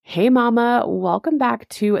Hey mama, welcome back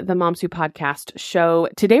to the Moms Who Podcast show.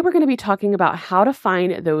 Today we're going to be talking about how to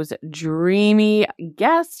find those dreamy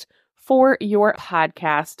guests for your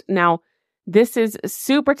podcast. Now, this is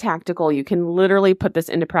super tactical. You can literally put this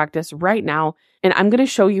into practice right now, and I'm going to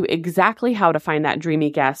show you exactly how to find that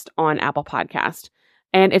dreamy guest on Apple Podcast.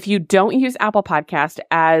 And if you don't use Apple Podcast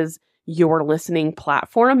as your listening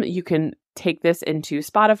platform, you can take this into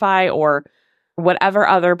Spotify or whatever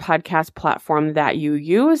other podcast platform that you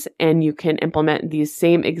use, and you can implement these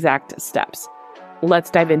same exact steps. Let's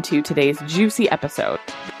dive into today's juicy episode.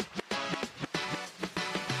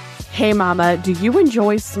 Hey mama, do you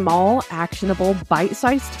enjoy small, actionable,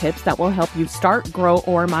 bite-sized tips that will help you start, grow,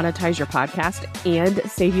 or monetize your podcast and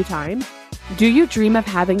save you time? Do you dream of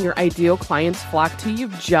having your ideal clients flock to you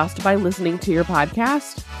just by listening to your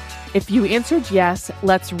podcast? If you answered yes,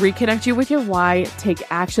 let's reconnect you with your why, take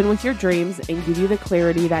action with your dreams, and give you the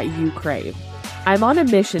clarity that you crave. I'm on a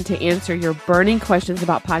mission to answer your burning questions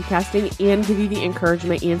about podcasting and give you the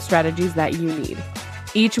encouragement and strategies that you need.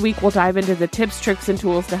 Each week, we'll dive into the tips, tricks, and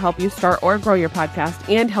tools to help you start or grow your podcast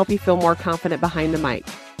and help you feel more confident behind the mic.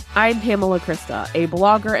 I'm Pamela Krista, a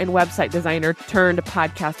blogger and website designer turned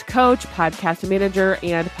podcast coach, podcast manager,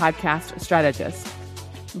 and podcast strategist.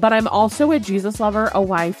 But I'm also a Jesus lover, a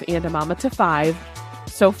wife, and a mama to 5.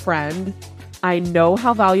 So friend, I know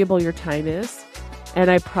how valuable your time is, and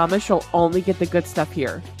I promise you'll only get the good stuff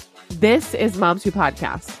here. This is Moms Who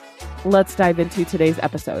Podcast. Let's dive into today's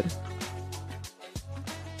episode.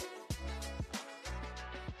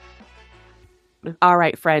 All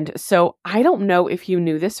right, friend. So I don't know if you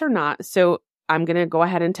knew this or not, so I'm going to go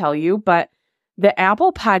ahead and tell you, but the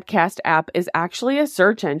Apple Podcast app is actually a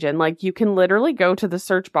search engine. Like, you can literally go to the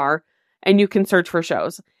search bar and you can search for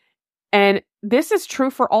shows. And this is true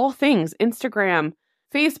for all things. Instagram,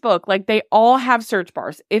 Facebook, like they all have search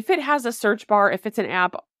bars. If it has a search bar, if it's an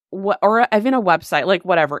app or even a website, like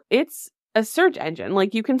whatever, it's a search engine.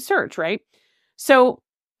 Like you can search, right? So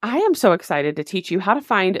I am so excited to teach you how to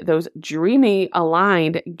find those dreamy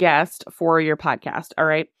aligned guests for your podcast. All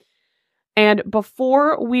right. And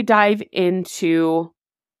before we dive into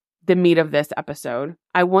the meat of this episode,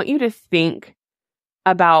 I want you to think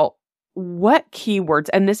about what keywords,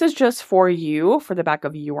 and this is just for you, for the back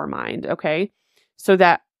of your mind, okay? So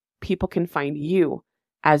that people can find you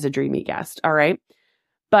as a dreamy guest, all right?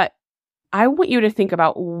 But I want you to think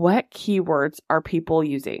about what keywords are people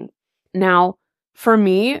using. Now, for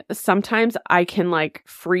me, sometimes I can like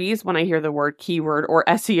freeze when I hear the word keyword or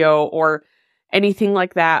SEO or anything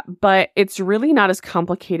like that, but it's really not as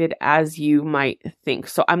complicated as you might think.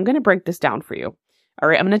 So I'm going to break this down for you. All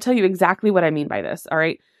right. I'm going to tell you exactly what I mean by this. All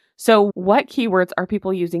right. So what keywords are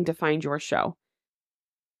people using to find your show?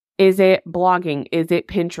 Is it blogging? Is it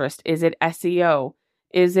Pinterest? Is it SEO?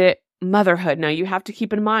 Is it motherhood? Now you have to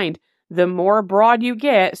keep in mind, the more broad you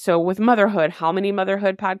get. So with motherhood, how many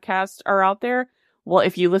motherhood podcasts are out there? Well,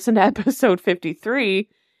 if you listen to episode 53,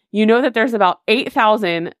 you know that there's about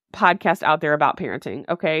 8,000 podcasts out there about parenting.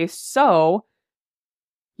 Okay. So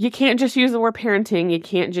you can't just use the word parenting. You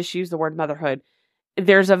can't just use the word motherhood.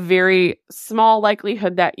 There's a very small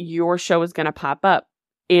likelihood that your show is going to pop up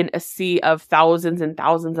in a sea of thousands and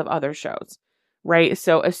thousands of other shows, right?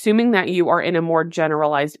 So assuming that you are in a more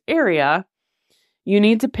generalized area, you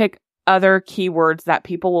need to pick other keywords that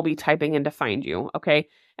people will be typing in to find you. Okay.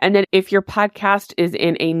 And then if your podcast is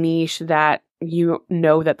in a niche that you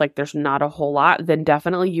know that like there's not a whole lot, then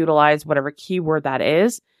definitely utilize whatever keyword that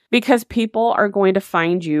is, because people are going to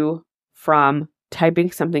find you from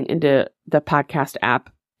typing something into the podcast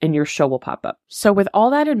app and your show will pop up. So with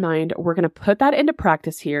all that in mind, we're going to put that into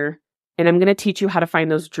practice here, and I'm going to teach you how to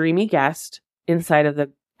find those dreamy guests inside of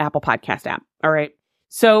the Apple Podcast app. All right.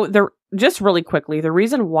 So just really quickly, the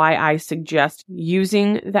reason why I suggest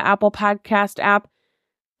using the Apple Podcast app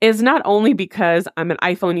is not only because I'm an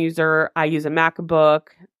iPhone user, I use a MacBook,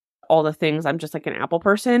 all the things, I'm just like an Apple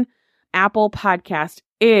person. Apple Podcast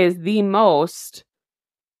is the most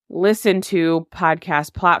listened to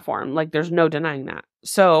podcast platform. Like there's no denying that.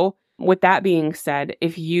 So with that being said,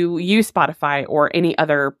 if you use Spotify or any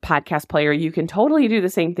other podcast player, you can totally do the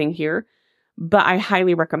same thing here. But I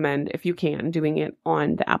highly recommend, if you can, doing it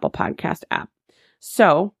on the Apple Podcast app.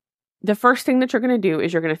 So the first thing that you're going to do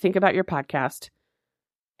is you're going to think about your podcast.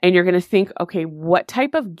 And you're going to think, okay, what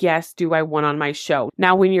type of guest do I want on my show?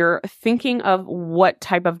 Now, when you're thinking of what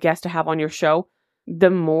type of guest to have on your show, the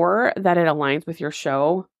more that it aligns with your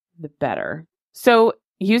show, the better. So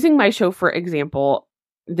using my show, for example,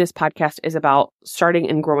 this podcast is about starting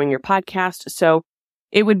and growing your podcast. So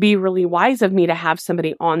it would be really wise of me to have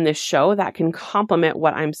somebody on this show that can complement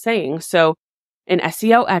what I'm saying. So an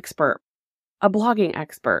SEO expert, a blogging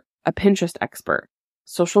expert, a Pinterest expert,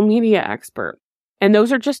 social media expert. And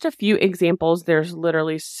those are just a few examples. There's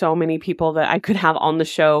literally so many people that I could have on the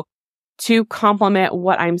show to complement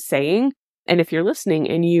what I'm saying. And if you're listening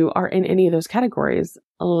and you are in any of those categories,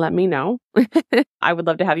 let me know. I would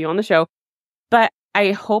love to have you on the show. But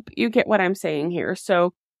I hope you get what I'm saying here.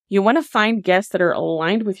 So you want to find guests that are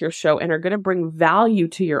aligned with your show and are going to bring value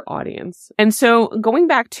to your audience. And so going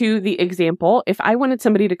back to the example, if I wanted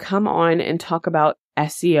somebody to come on and talk about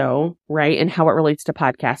SEO, right, and how it relates to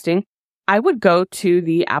podcasting, I would go to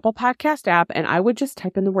the Apple Podcast app and I would just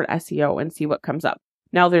type in the word SEO and see what comes up.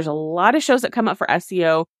 Now, there's a lot of shows that come up for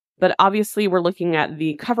SEO, but obviously we're looking at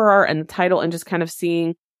the cover art and the title and just kind of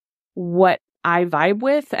seeing what I vibe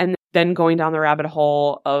with and then going down the rabbit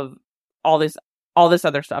hole of all this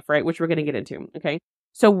other stuff, right? Which we're going to get into. Okay.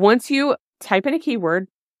 So once you type in a keyword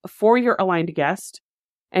for your aligned guest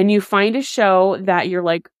and you find a show that you're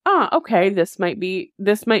like, okay, this might be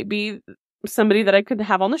somebody that I could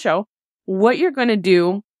have on the show. What you're going to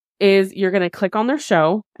do is you're going to click on their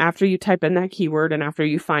show after you type in that keyword and after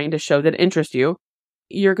you find a show that interests you.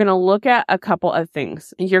 You're going to look at a couple of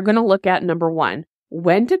things. You're going to look at number one,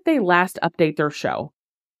 when did they last update their show?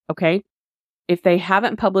 Okay. If they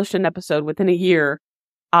haven't published an episode within a year,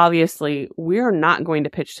 obviously we're not going to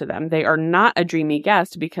pitch to them. They are not a Dreamy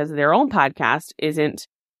guest because their own podcast isn't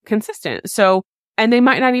consistent. So, and they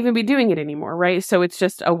might not even be doing it anymore, right? So it's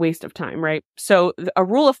just a waste of time, right? So a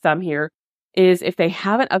rule of thumb here is if they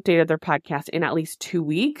haven't updated their podcast in at least 2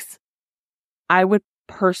 weeks, I would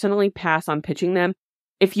personally pass on pitching them.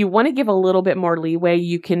 If you want to give a little bit more leeway,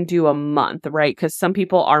 you can do a month, right? Because some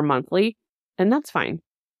people are monthly and that's fine.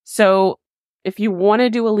 So if you want to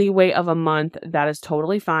do a leeway of a month, that is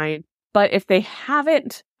totally fine. But if they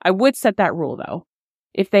haven't, I would set that rule though.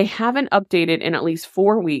 If they haven't updated in at least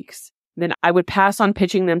 4 weeks, then I would pass on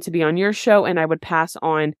pitching them to be on your show and I would pass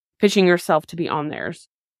on pitching yourself to be on theirs.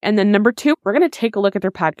 And then number two, we're going to take a look at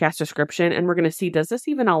their podcast description and we're going to see, does this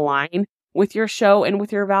even align with your show and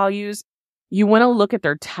with your values? You want to look at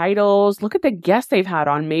their titles, look at the guests they've had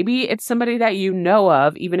on. Maybe it's somebody that you know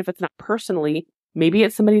of, even if it's not personally. Maybe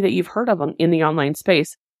it's somebody that you've heard of in the online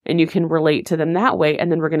space and you can relate to them that way.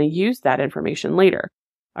 And then we're going to use that information later.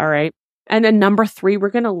 All right. And then number three, we're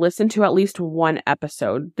going to listen to at least one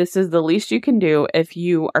episode. This is the least you can do if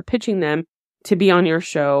you are pitching them to be on your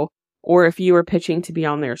show or if you are pitching to be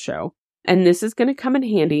on their show. And this is going to come in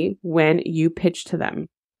handy when you pitch to them.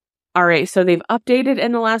 All right. So they've updated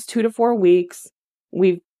in the last 2 to 4 weeks.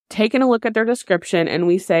 We've taken a look at their description and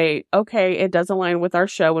we say, okay, it does align with our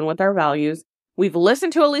show and with our values. We've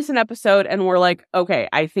listened to at least an episode and we're like, okay,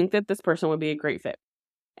 I think that this person would be a great fit.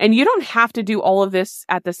 And you don't have to do all of this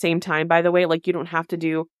at the same time, by the way. Like you don't have to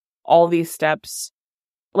do all these steps.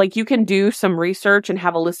 Like you can do some research and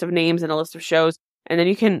have a list of names and a list of shows, and then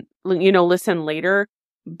you can, listen later.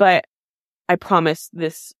 But I promise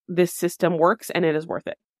this system works and it is worth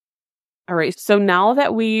it. All right. So now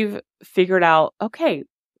that we've figured out, okay,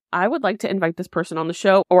 I would like to invite this person on the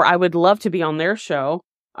show, or I would love to be on their show.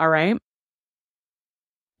 All right.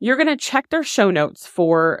 You're going to check their show notes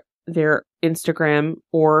for their Instagram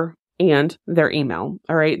and their email.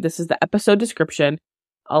 All right. This is the episode description.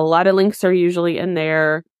 A lot of links are usually in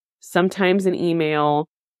there, sometimes an email,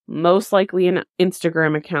 most likely an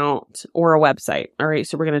Instagram account or a website. All right.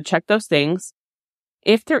 So we're going to check those things.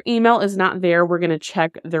 If their email is not there, we're going to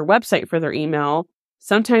check their website for their email.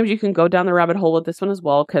 Sometimes you can go down the rabbit hole with this one as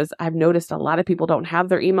well, because I've noticed a lot of people don't have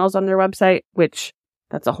their emails on their website, which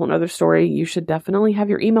that's a whole nother story. You should definitely have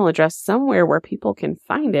your email address somewhere where people can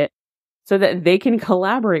find it so that they can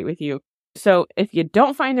collaborate with you. So if you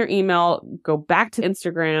don't find their email, go back to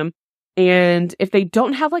Instagram. And if they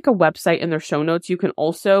don't have like a website in their show notes, you can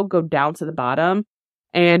also go down to the bottom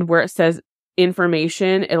and where it says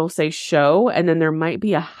information, it'll say show. And then there might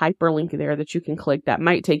be a hyperlink there that you can click that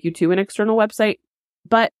might take you to an external website.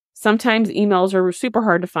 But sometimes emails are super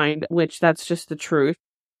hard to find, which that's just the truth.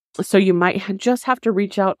 So you might just have to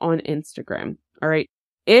reach out on Instagram. All right.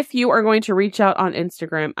 If you are going to reach out on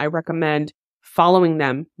Instagram, I recommend following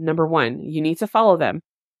them. Number one, you need to follow them.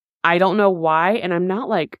 I don't know why. And I'm not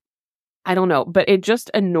like, I don't know, but it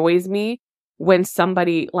just annoys me when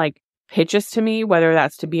somebody like pitches to me, whether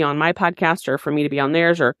that's to be on my podcast or for me to be on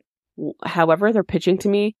theirs or however they're pitching to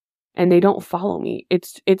me and they don't follow me.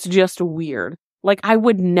 It's just weird. Like I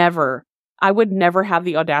would never have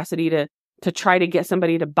the audacity to try to get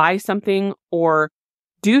somebody to buy something or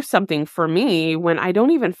do something for me when I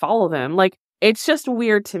don't even follow them. Like, it's just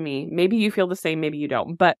weird to me. Maybe you feel the same, maybe you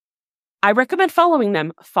don't. But I recommend following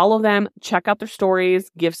them. Follow them, check out their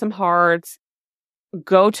stories, give some hearts,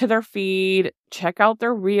 go to their feed, check out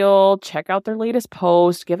their reel, check out their latest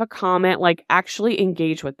post, give a comment, like actually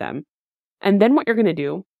engage with them. And then what you're going to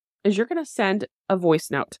do is you're going to send a voice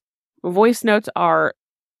note. Voice notes are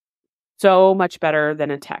so much better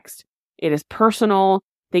than a text. It is personal.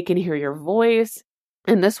 They can hear your voice.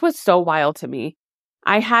 And this was so wild to me.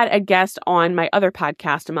 I had a guest on my other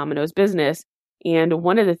podcast, Mama Knows Business. And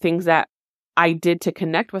one of the things that I did to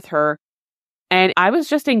connect with her, and I was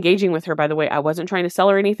just engaging with her, by the way. I wasn't trying to sell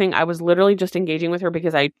her anything. I was literally just engaging with her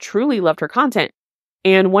because I truly loved her content.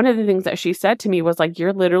 And one of the things that she said to me was like,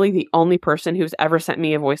 you're literally the only person who's ever sent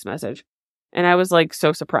me a voice message. And I was like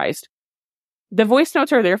so surprised. The voice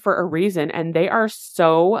notes are there for a reason, and they are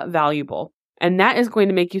so valuable. And that is going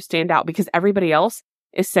to make you stand out because everybody else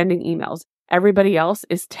is sending emails. Everybody else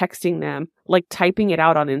is texting them, like typing it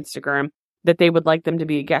out on Instagram that they would like them to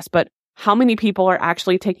be a guest. But how many people are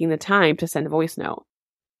actually taking the time to send a voice note?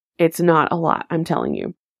 It's not a lot, I'm telling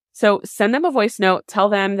you. So send them a voice note. Tell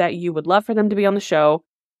them that you would love for them to be on the show,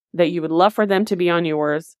 that you would love for them to be on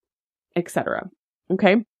yours, etc.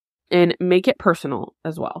 Okay? And make it personal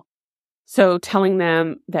as well. So telling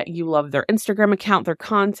them that you love their Instagram account, their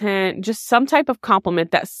content, just some type of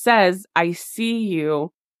compliment that says, I see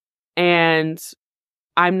you and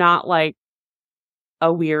I'm not like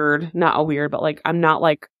but like I'm not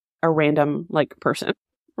like a random like person,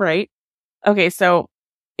 right? Okay, so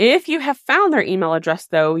if you have found their email address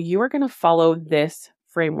though, you are going to follow this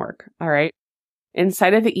framework, all right?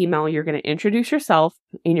 Inside of the email, you're going to introduce yourself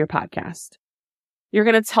in your podcast. You're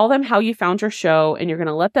going to tell them how you found your show, and you're going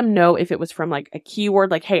to let them know if it was from like a keyword,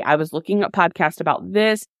 like, hey, I was looking up podcast about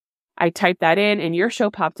this. I typed that in and your show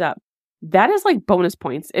popped up. That is like bonus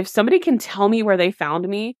points. If somebody can tell me where they found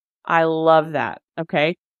me, I love that.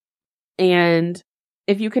 Okay. And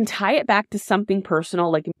if you can tie it back to something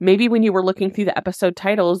personal, like maybe when you were looking through the episode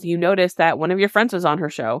titles, you noticed that one of your friends was on her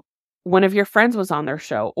show, one of your friends was on their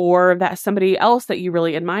show, or that somebody else that you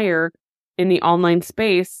really admire in the online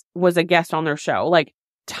space was a guest on their show. Like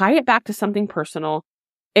tie it back to something personal.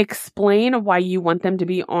 Explain why you want them to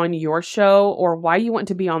be on your show or why you want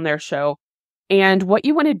to be on their show. And what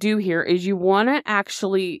you want to do here is you want to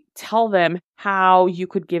actually tell them how you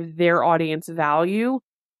could give their audience value,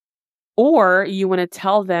 or you want to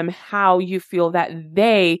tell them how you feel that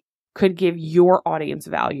they could give your audience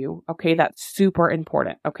value. Okay, that's super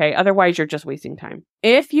important. Okay, otherwise you're just wasting time.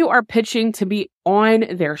 If you are pitching to be on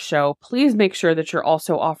their show, please make sure that you're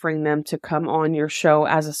also offering them to come on your show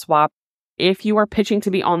as a swap. If you are pitching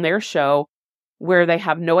to be on their show where they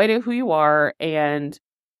have no idea who you are and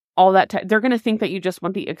all that, they're going to think that you just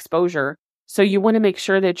want the exposure. So you want to make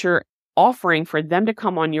sure that you're offering for them to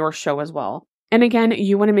come on your show as well. And again,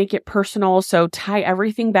 you want to make it personal. So tie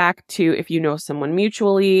everything back to if you know someone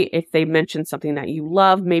mutually, if they mention something that you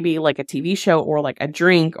love, maybe like a TV show or like a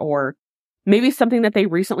drink, or maybe something that they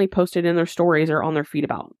recently posted in their stories or on their feed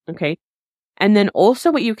about. Okay. And then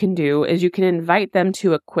also what you can do is you can invite them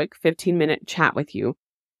to a quick 15-minute chat with you.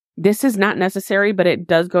 This is not necessary, but it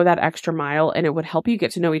does go that extra mile and it would help you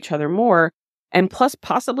get to know each other more and plus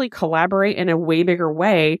possibly collaborate in a way bigger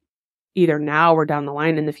way, either now or down the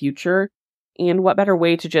line in the future. And what better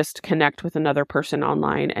way to just connect with another person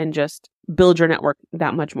online and just build your network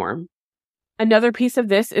that much more. Another piece of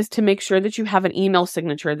this is to make sure that you have an email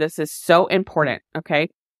signature. This is so important, okay?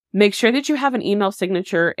 Make sure that you have an email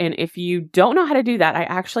signature. And if you don't know how to do that, I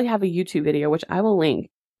actually have a YouTube video, which I will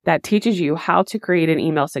link, that teaches you how to create an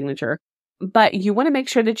email signature. But you want to make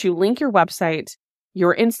sure that you link your website,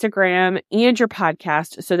 your Instagram, and your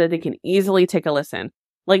podcast so that they can easily take a listen.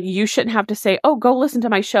 Like you shouldn't have to say, oh, go listen to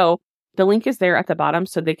my show. The link is there at the bottom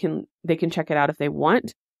so they can check it out if they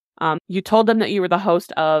want. You told them that you were the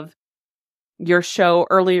host of your show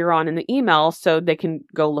earlier on in the email so they can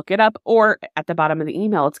go look it up, or at the bottom of the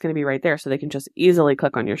email, it's going to be right there so they can just easily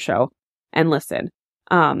click on your show and listen.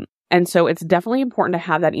 And so it's definitely important to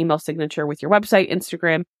have that email signature with your website,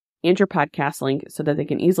 Instagram, and your podcast link so that they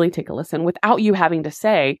can easily take a listen without you having to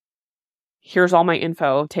say, here's all my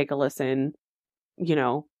info, take a listen, you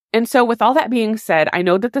know. And so with all that being said, I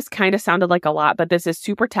know that this kind of sounded like a lot, but this is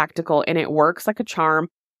super tactical and it works like a charm.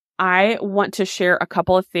 I want to share a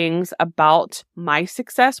couple of things about my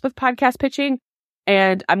success with podcast pitching.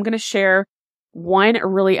 And I'm going to share one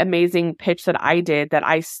really amazing pitch that I did that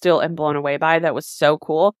I still am blown away by. That was so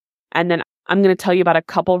cool. And then I'm going to tell you about a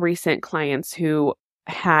couple recent clients who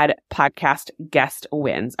had podcast guest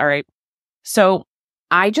wins. All right. So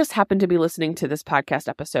I just happened to be listening to this podcast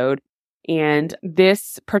episode. And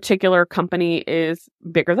this particular company is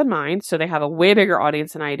bigger than mine. So they have a way bigger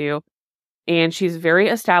audience than I do. And she's very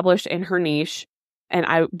established in her niche. And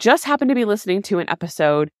I just happened to be listening to an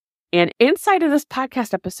episode And inside of this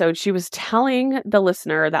podcast episode, she was telling the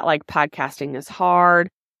listener that like podcasting is hard,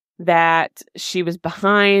 that she was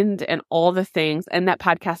behind and all the things, and that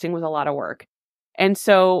podcasting was a lot of work. And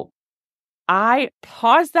so I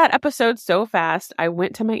paused that episode so fast. I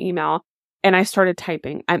went to my email and I started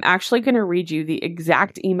typing. I'm actually going to read you the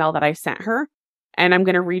exact email that I sent her, and I'm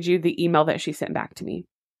going to read you the email that she sent back to me.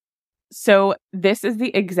 So this is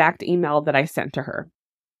the exact email that I sent to her.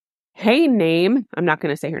 Hey, name. I'm not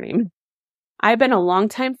going to say her name. I've been a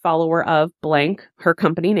longtime follower of blank, her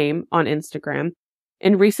company name, on Instagram,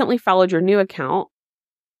 and recently followed your new account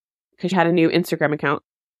because you had a new Instagram account.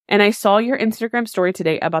 And I saw your Instagram story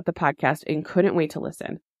today about the podcast and couldn't wait to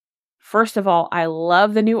listen. First of all, I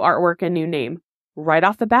love the new artwork and new name. Right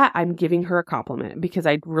off the bat, I'm giving her a compliment because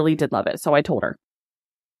I really did love it. So I told her.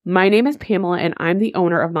 My name is Pamela and I'm the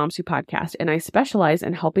owner of Moms Who Podcast, and I specialize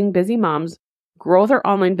in helping busy moms grow their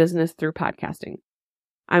online business through podcasting.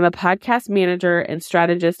 I'm a podcast manager and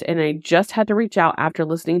strategist, and I just had to reach out after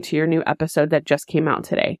listening to your new episode that just came out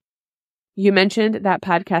today. You mentioned that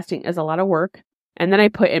podcasting is a lot of work, and then I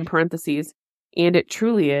put in parentheses, and it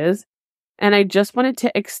truly is. And I just wanted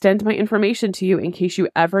to extend my information to you in case you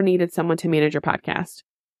ever needed someone to manage your podcast.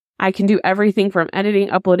 I can do everything from editing,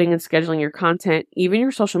 uploading, and scheduling your content, even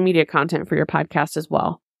your social media content for your podcast as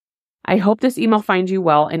well. I hope this email finds you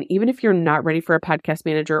well, and even if you're not ready for a podcast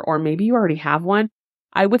manager, or maybe you already have one,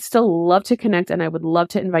 I would still love to connect, and I would love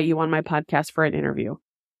to invite you on my podcast for an interview.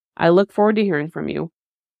 I look forward to hearing from you.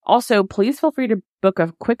 Also, please feel free to book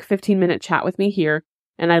a quick 15-minute chat with me here,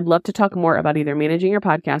 and I'd love to talk more about either managing your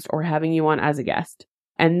podcast or having you on as a guest.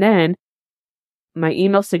 And then my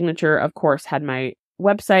email signature, of course, had my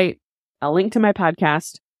website, a link to my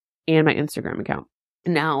podcast, and my Instagram account.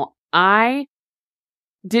 Now, I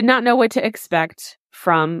did not know what to expect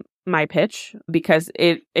from my pitch because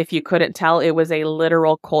if you couldn't tell, it was a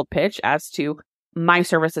literal cold pitch as to my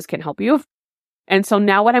services can help you. And so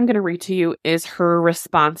now what I'm going to read to you is her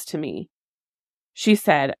response to me. She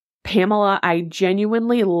said, Pamela, I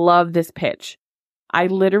genuinely love this pitch. I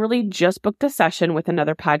literally just booked a session with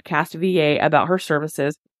another podcast VA about her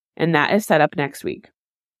services, and that is set up next week.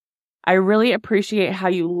 I really appreciate how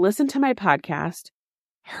you listened to my podcast,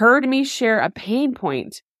 heard me share a pain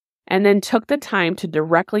point, and then took the time to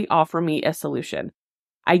directly offer me a solution.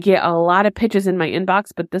 I get a lot of pitches in my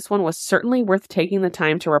inbox, but this one was certainly worth taking the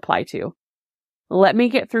time to reply to. Let me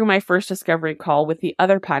get through my first discovery call with the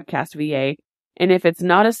other podcast VA, and if it's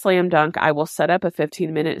not a slam dunk, I will set up a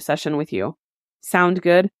 15-minute session with you. Sound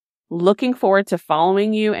good? Looking forward to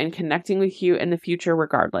following you and connecting with you in the future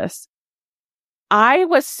regardless. I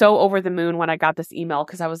was so over the moon when I got this email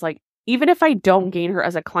because I was like, even if I don't gain her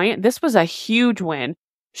as a client, this was a huge win.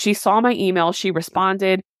 She saw my email, she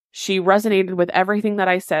responded, she resonated with everything that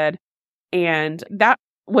I said, and that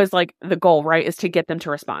was like the goal, right? Is to get them to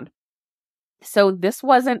respond. So this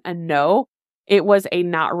wasn't a no, it was a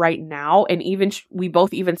not right now. And even we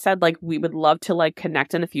both even said like we would love to like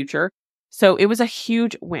connect in the future. So it was a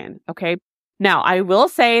huge win. Okay. Now I will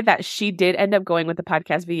say that she did end up going with the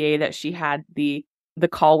podcast VA that she had the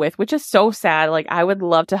call with, which is so sad. Like I would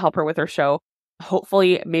love to help her with her show.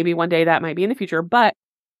 Hopefully maybe one day that might be in the future. But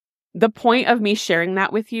the point of me sharing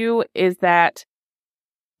that with you is that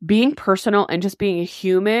being personal and just being a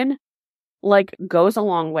human like goes a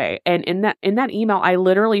long way. And in that email, I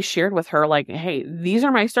literally shared with her like, hey, these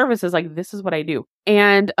are my services. Like, this is what I do.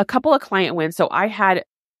 And a couple of client wins. So I had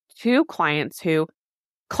two clients who,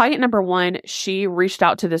 client number one, she reached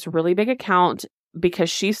out to this really big account because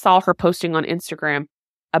she saw her posting on Instagram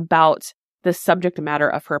about the subject matter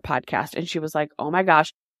of her podcast. And she was like, oh my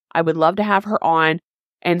gosh, I would love to have her on.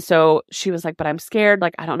 And so she was like, but I'm scared.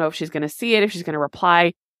 Like, I don't know if she's going to see it, if she's going to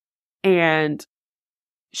reply. And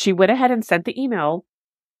she went ahead and sent the email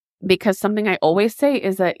because something I always say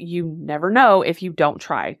is that you never know if you don't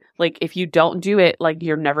try. Like if you don't do it, like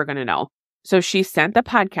you're never going to know. So she sent the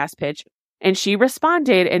podcast pitch and she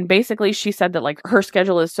responded. And basically she said that like her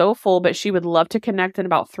schedule is so full, but she would love to connect in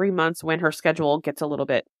about 3 months when her schedule gets a little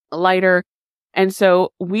bit lighter. And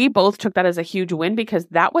so we both took that as a huge win because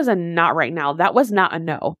that was a not right now. That was not a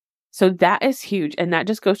no. So that is huge. And that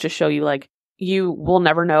just goes to show you like you will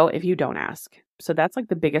never know if you don't ask. So that's like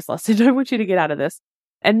the biggest lesson I want you to get out of this.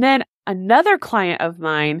 And then another client of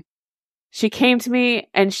mine, she came to me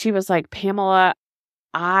and she was like, Pamela,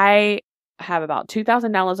 I have about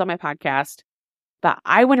 $2,000 on my podcast, but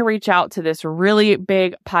I want to reach out to this really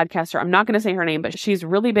big podcaster. I'm not going to say her name, but she's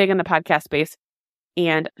really big in the podcast space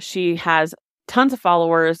and she has tons of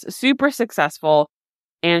followers, super successful.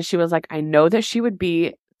 And she was like, I know that she would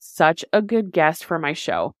be such a good guest for my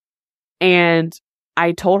show. And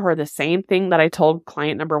I told her the same thing that I told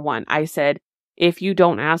client number 1. I said, if you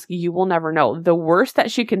don't ask, you will never know. The worst that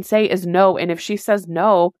she can say is no. And if she says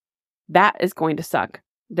no, that is going to suck.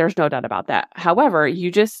 There's no doubt about that. However,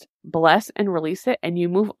 you just bless and release it and you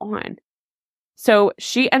move on. So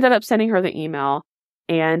she ended up sending her the email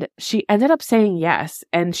and she ended up saying yes.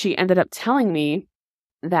 And she ended up telling me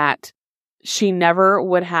that she never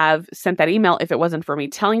would have sent that email if it wasn't for me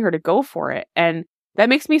telling her to go for it. And that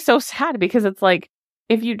makes me so sad because it's like,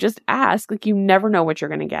 if you just ask, like you never know what you're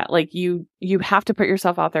going to get. Like you have to put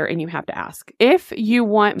yourself out there and you have to ask. If you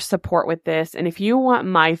want support with this, and if you want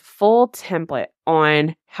my full template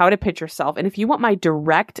on how to pitch yourself, and if you want my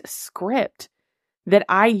direct script that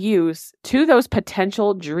I use to those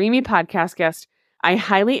potential Dreamy podcast guests, I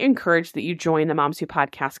highly encourage that you join the Moms Who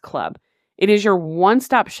Podcast Club. It is your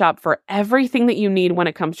one-stop shop for everything that you need when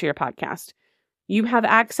it comes to your podcast. You have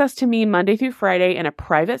access to me Monday through Friday in a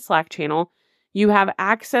private Slack channel. You have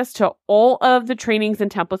access to all of the trainings and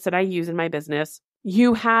templates that I use in my business.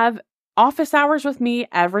 You have office hours with me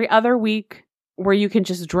every other week where you can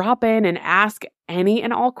just drop in and ask any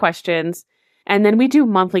and all questions. And then we do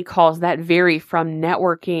monthly calls that vary from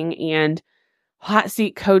networking and hot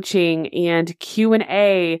seat coaching and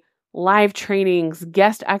Q&A, live trainings,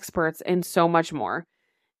 guest experts, and so much more.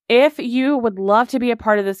 If you would love to be a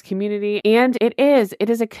part of this community, and it is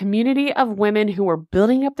a community of women who are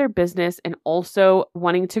building up their business and also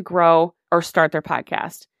wanting to grow or start their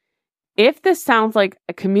podcast. If this sounds like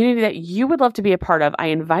a community that you would love to be a part of, I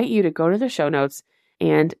invite you to go to the show notes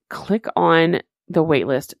and click on the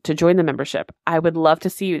waitlist to join the membership. I would love to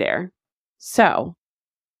see you there. So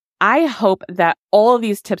I hope that all of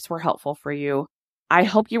these tips were helpful for you. I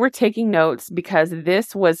hope you were taking notes because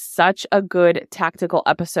this was such a good tactical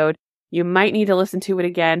episode. You might need to listen to it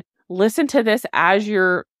again. Listen to this as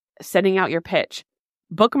you're sending out your pitch.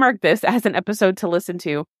 Bookmark this as an episode to listen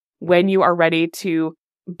to when you are ready to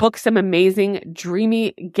book some amazing,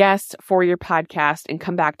 dreamy guests for your podcast and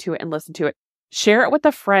come back to it and listen to it. Share it with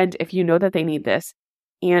a friend if you know that they need this.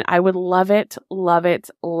 And I would love it, love it,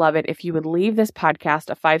 love it if you would leave this podcast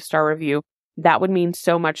a 5-star review. That would mean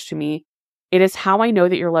so much to me. It is how I know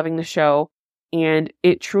that you're loving the show, and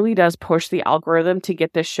it truly does push the algorithm to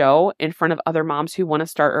get this show in front of other moms who want to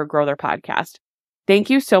start or grow their podcast. Thank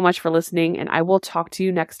you so much for listening, and I will talk to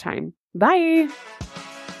you next time. Bye.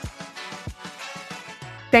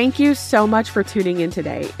 Thank you so much for tuning in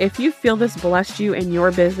today. If you feel this blessed you in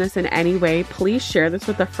your business in any way, please share this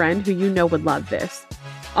with a friend who you know would love this.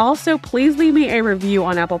 Also, please leave me a review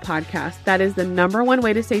on Apple Podcasts. That is the #1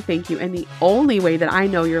 way to say thank you and the only way that I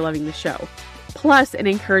know you're loving the show. Plus, it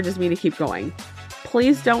encourages me to keep going.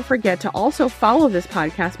 Please don't forget to also follow this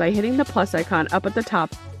podcast by hitting the plus icon up at the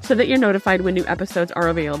top so that you're notified when new episodes are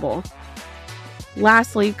available.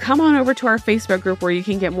 Lastly, come on over to our Facebook group where you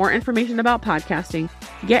can get more information about podcasting,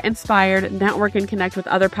 get inspired, network, and connect with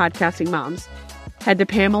other podcasting moms. Head to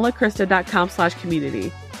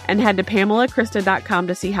PamelaKrista.com/community. And head to PamelaKrista.com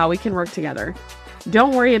to see how we can work together.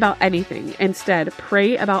 Don't worry about anything. Instead,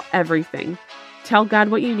 pray about everything. Tell God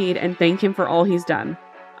what you need and thank Him for all He's done.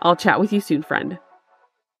 I'll chat with you soon, friend.